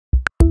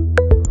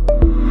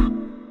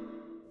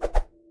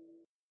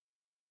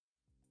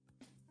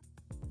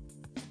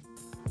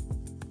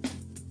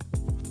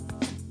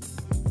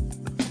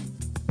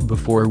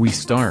Before we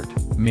start,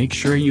 make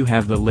sure you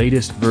have the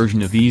latest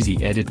version of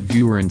EasyEdit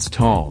Viewer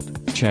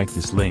installed. Check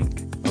this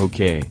link.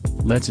 Okay,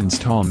 let's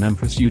install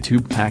Memphis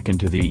YouTube pack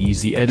into the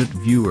EasyEdit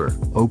Viewer.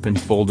 Open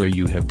folder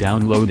you have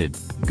downloaded,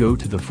 go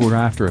to the For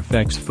After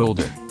Effects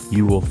folder,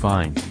 you will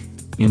find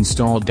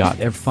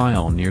install.ev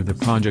file near the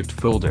project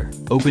folder.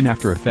 Open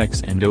After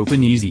Effects and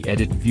open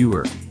EasyEdit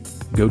Viewer.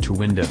 Go to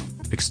Window,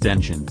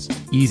 Extensions,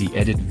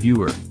 EasyEdit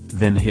Viewer,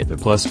 then hit the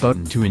plus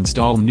button to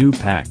install new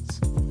packs.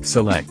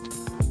 Select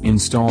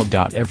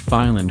install.ev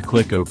file and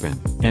click Open.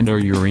 Enter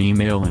your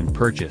email and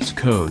purchase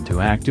code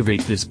to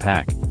activate this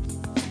pack.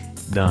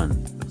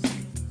 Done.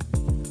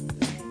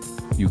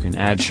 You can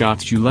add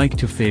shots you like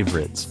to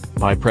favorites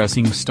by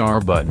pressing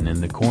star button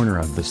in the corner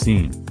of the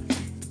scene.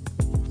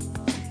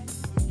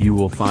 You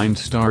will find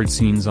starred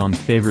scenes on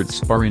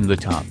favorites bar in the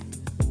top.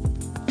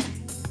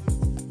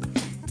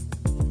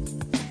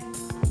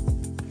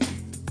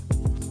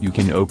 You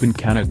can open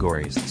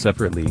categories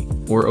separately,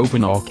 or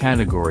open all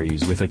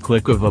categories with a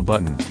click of a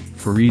button,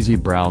 for easy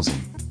browsing.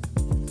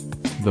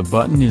 The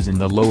button is in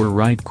the lower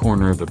right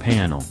corner of the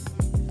panel.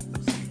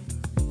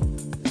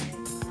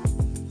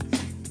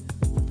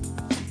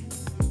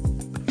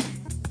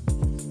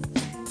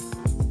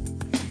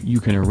 You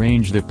can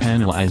arrange the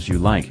panel as you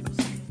like.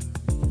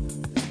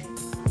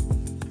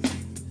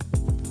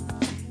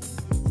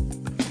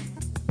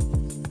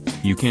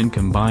 You can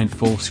combine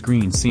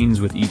full-screen scenes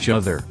with each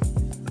other.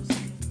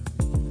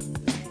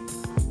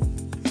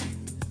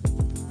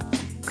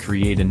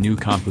 Create a new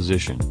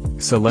composition,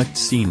 select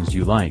scenes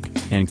you like,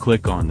 and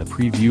click on the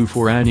preview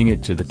for adding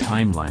it to the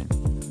timeline.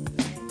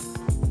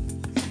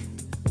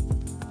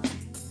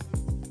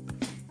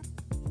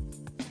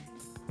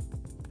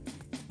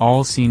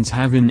 All scenes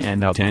have in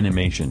and out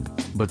animation,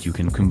 but you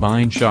can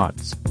combine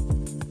shots.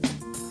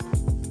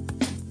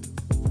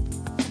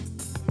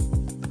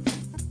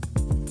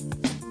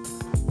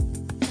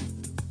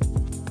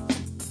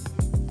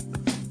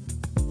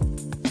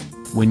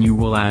 When you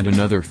will add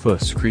another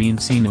full-screen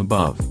scene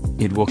above,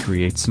 it will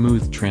create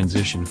smooth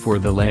transition for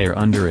the layer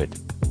under it.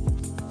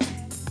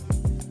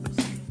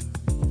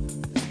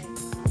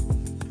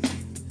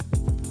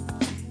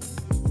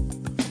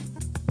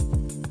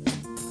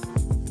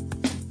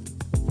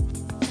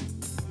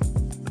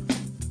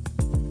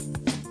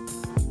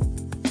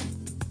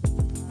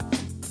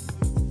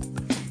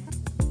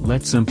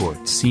 Let's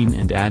import scene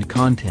and add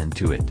content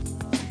to it.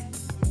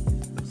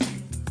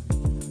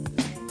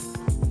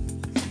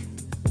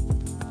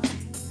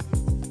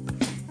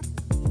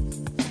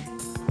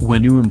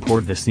 When you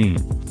import the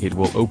scene, it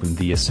will open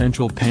the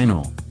Essential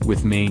panel,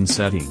 with main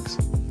settings.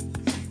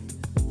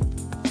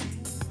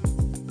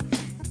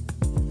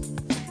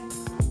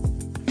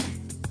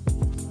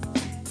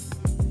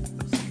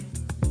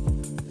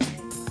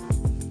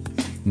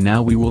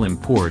 Now we will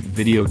import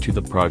video to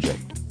the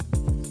project.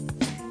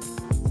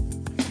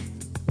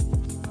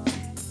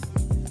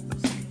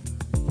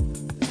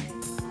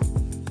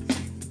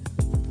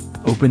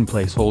 Open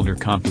placeholder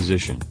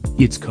composition,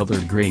 it's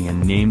colored gray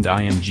and named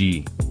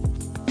IMG.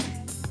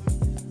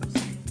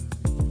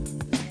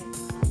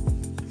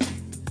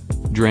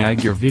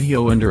 Drag your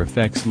video under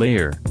effects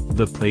layer,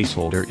 the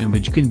placeholder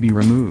image can be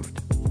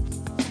removed.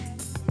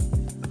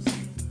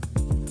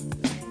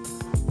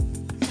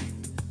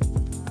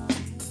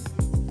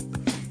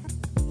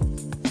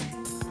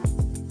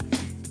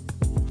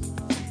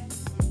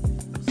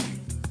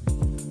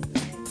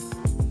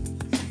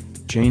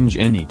 Change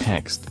any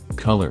text,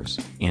 colors,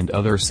 and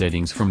other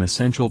settings from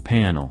Essential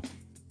panel.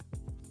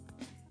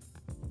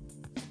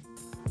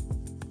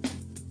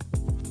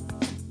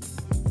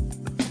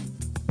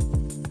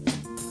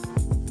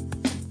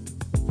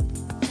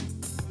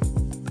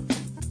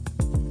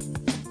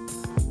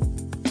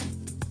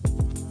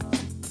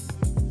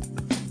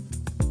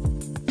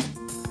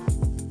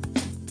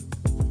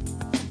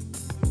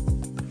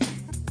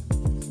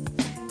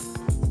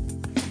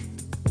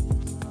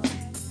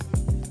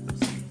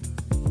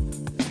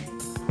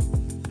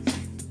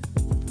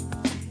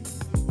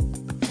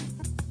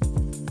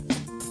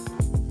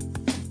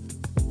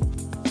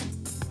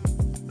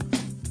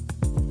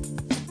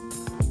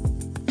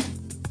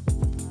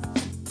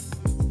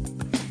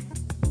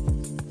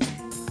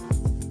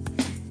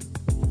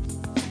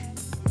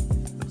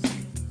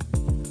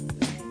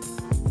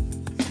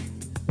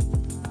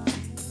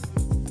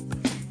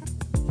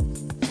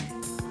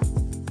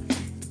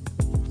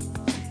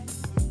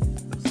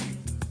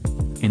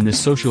 In the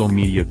social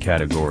media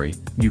category,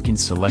 you can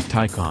select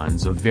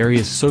icons of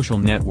various social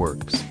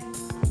networks.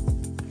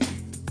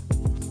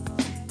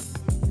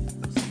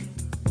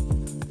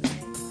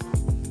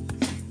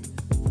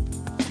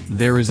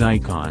 There is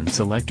icon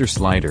selector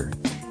slider.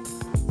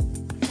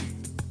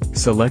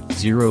 Select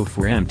 0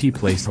 for empty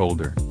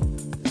placeholder.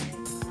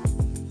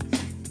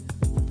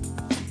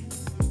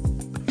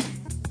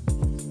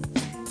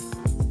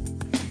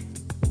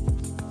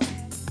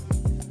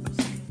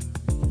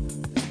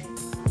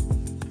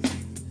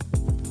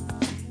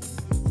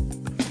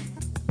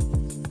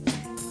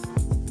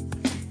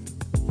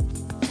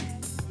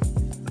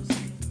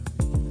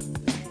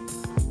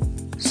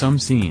 Some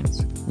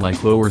scenes,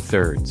 like lower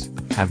thirds,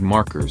 have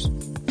markers.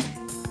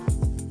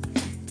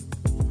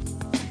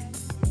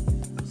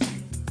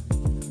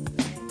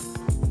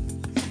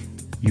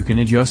 You can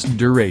adjust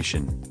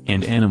duration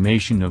and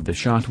animation of the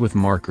shot with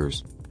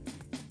markers.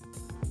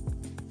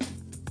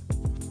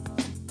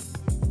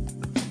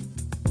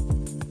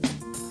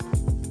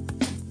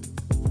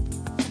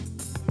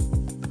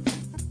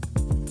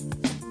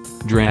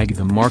 Drag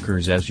the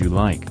markers as you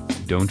like,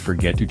 don't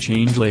forget to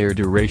change layer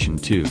duration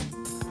too.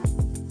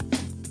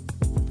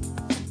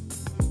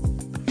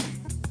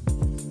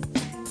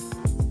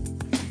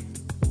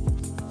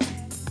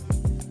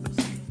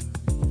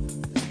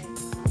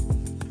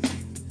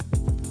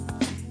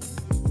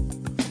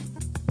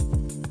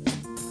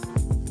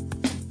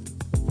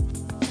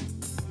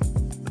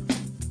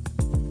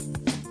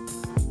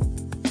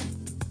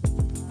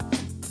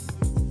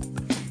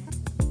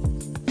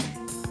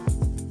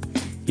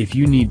 If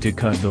you need to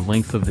cut the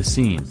length of the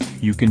scene,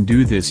 you can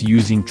do this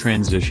using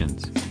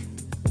transitions.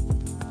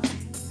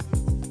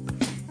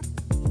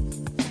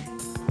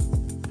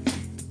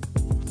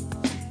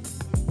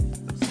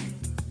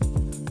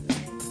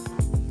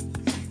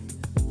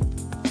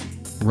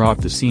 Rock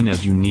the scene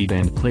as you need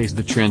and place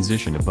the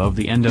transition above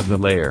the end of the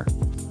layer.